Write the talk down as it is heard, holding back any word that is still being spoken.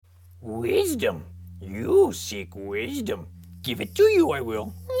Wisdom. You seek wisdom. Give it to you, I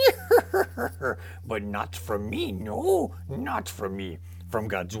will. But not from me, no, not from me. From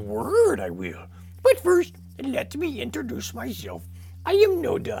God's word, I will. But first, let me introduce myself. I am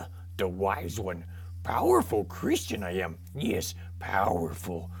NoDuh the Wise One. Powerful Christian I am. Yes,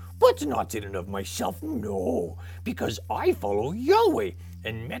 powerful. But not in and of myself, no. Because I follow Yahweh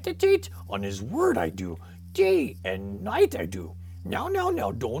and meditate on His word I do. Day and night I do. Now,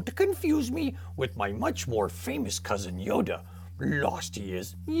 don't confuse me with my much more famous cousin Yoda. Lost he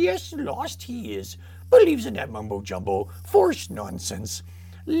is. Yes, lost he is. Believes in that mumbo-jumbo, forced nonsense.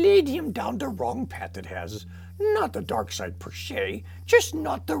 Laid him down the wrong path it has. Not the dark side per se, just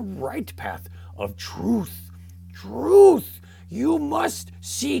not the right path of truth. Truth! You must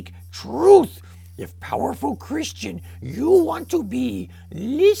seek truth. If powerful Christian you want to be,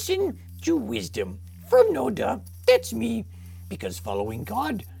 listen to wisdom. From NoDuh, that's me. Because following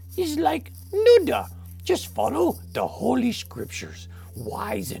God is like NoDuh. Just follow the Holy Scriptures.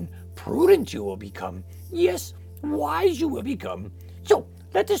 Wise and prudent you will become. Yes, wise you will become. So,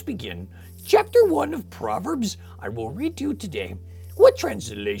 let us begin. Chapter 1 of Proverbs I will read to you today. What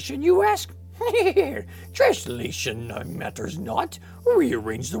translation, you ask? Translation matters not.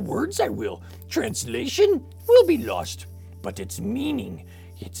 Rearrange the words I will. Translation will be lost. But its meaning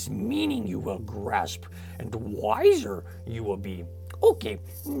you will grasp, and wiser you will be. Okay,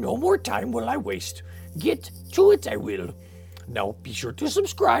 no more time will I waste. Get to it I will. Now be sure to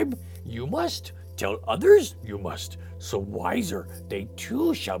subscribe. You must. Tell others you must. So wiser they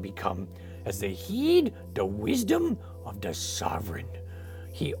too shall become, as they heed the wisdom of the sovereign.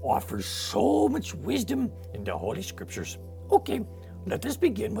 He offers so much wisdom in the Holy Scriptures. Okay, let us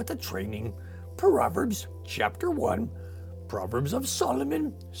begin with the training. Proverbs Chapter 1. Proverbs of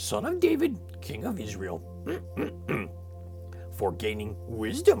Solomon, son of David, king of Israel. For gaining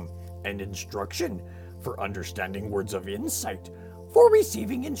wisdom and instruction, for understanding words of insight, for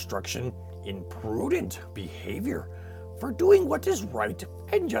receiving instruction in prudent behavior, for doing what is right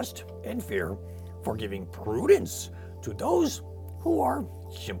and just and fair, for giving prudence to those who are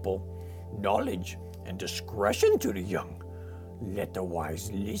simple, knowledge and discretion to the young. Let the wise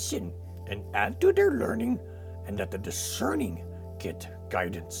listen and add to their learning, and let the discerning get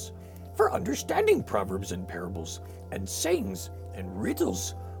guidance. For understanding proverbs and parables, and sayings and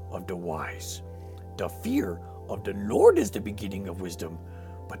riddles of the wise. The fear of the Lord is the beginning of wisdom,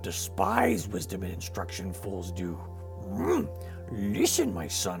 but despise wisdom and instruction fools do. Listen, my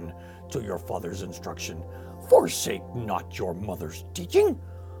son, to your father's instruction. Forsake not your mother's teaching.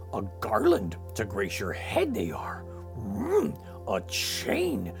 A garland to grace your head they are. A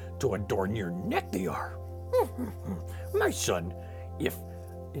chain to adorn your neck they are. My son, if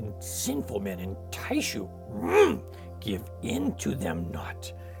sinful men entice you, give in to them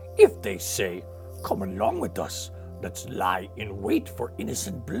not. If they say, come along with us, let's lie in wait for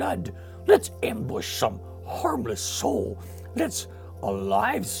innocent blood, let's ambush some harmless soul, let's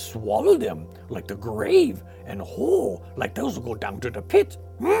alive swallow them like the grave, and whole like those who go down to the pit,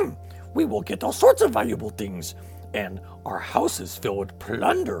 we will get all sorts of valuable things, and our houses filled with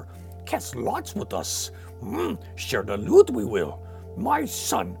plunder. Cast lots with us. Share the loot we will. My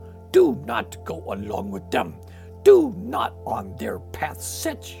son, do not go along with them. Do not on their path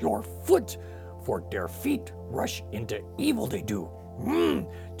set your foot, for their feet rush into evil they do.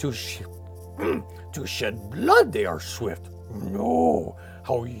 To shed blood they are swift. No,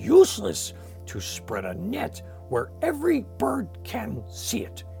 how useless to spread a net where every bird can see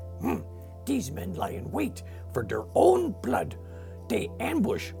it. These men lie in wait for their own blood. They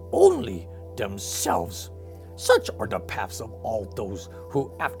ambush only themselves. Such are the paths of all those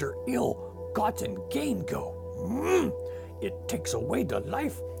who after ill-gotten gain go. It takes away the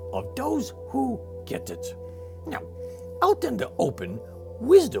life of those who get it. Now, out in the open,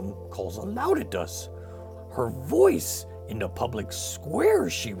 wisdom calls aloud it does. Her voice in the public square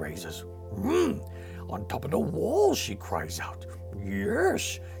she raises. On top of the wall she cries out.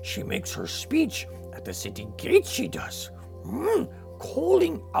 Yes, she makes her speech at the city gates she does.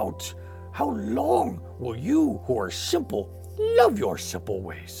 Calling out, how long will you who are simple love your simple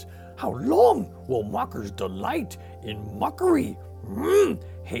ways? How long will mockers delight in mockery?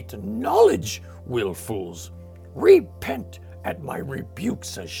 Hate knowledge, will fools. Repent at my rebuke,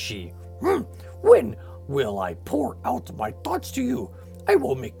 says she. When will I pour out my thoughts to you? I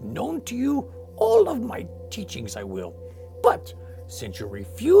will make known to you all of my teachings I will. But since you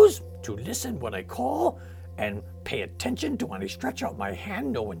refuse to listen when I call, and pay attention to when I stretch out my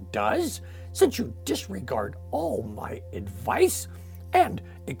hand no one does, since you disregard all my advice, and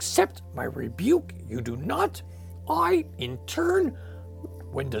accept my rebuke you do not, I in turn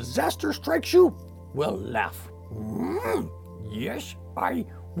when disaster strikes you, will laugh. Yes, I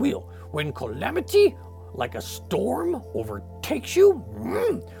will. When calamity, like a storm, overtakes you,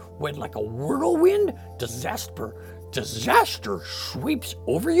 when like a whirlwind, disaster sweeps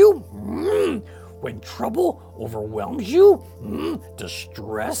over you, when trouble overwhelms you,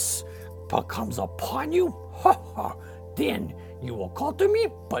 distress comes upon you, then you will call to me,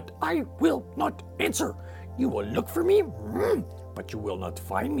 but I will not answer. You will look for me, but you will not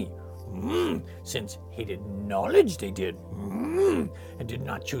find me. Since hated knowledge they did, and did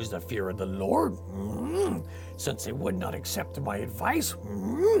not choose the fear of the Lord, since they would not accept my advice,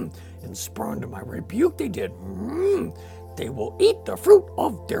 and spurned my rebuke they did, they will eat the fruit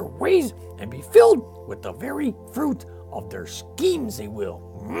of their ways, and be filled with the very fruit of their schemes they will.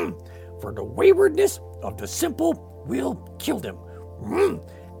 For the waywardness of the simple will kill them,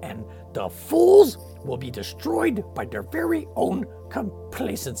 and the fools will be destroyed by their very own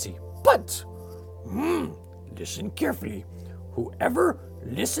complacency. But, listen carefully. Whoever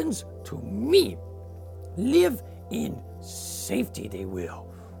listens to me, live in safety they will.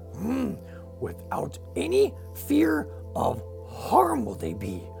 Without any fear of harm will they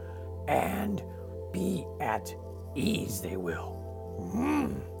be, and be at ease they will.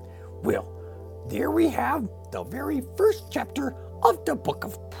 Well, there we have the very first chapter of the book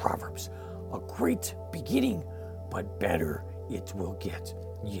of Proverbs. A great beginning, but better it will get.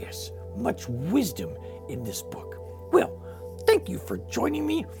 Yes, much wisdom in this book. Well, thank you for joining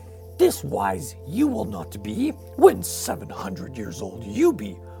me. This wise you will not be when 700 years old you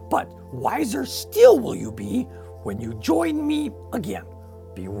be, but wiser still will you be when you join me again.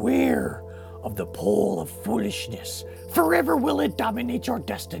 Beware of the pole of foolishness. Forever will it dominate your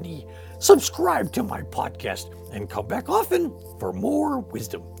destiny. Subscribe to my podcast and come back often for more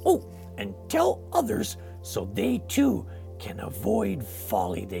wisdom. Oh, and tell others so they too can avoid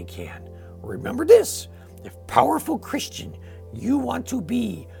folly they can. Remember this, if powerful Christian you want to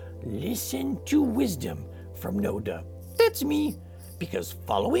be, listen to wisdom from NoDuh. That's me, because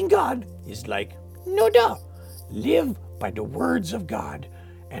following God is like NoDuh. Live by the words of God,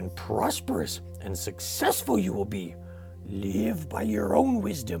 and prosperous and successful you will be. Live by your own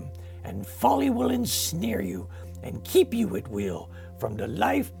wisdom, and folly will ensnare you and keep you at will from the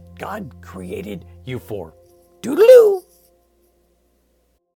life God created you for. Doodaloo!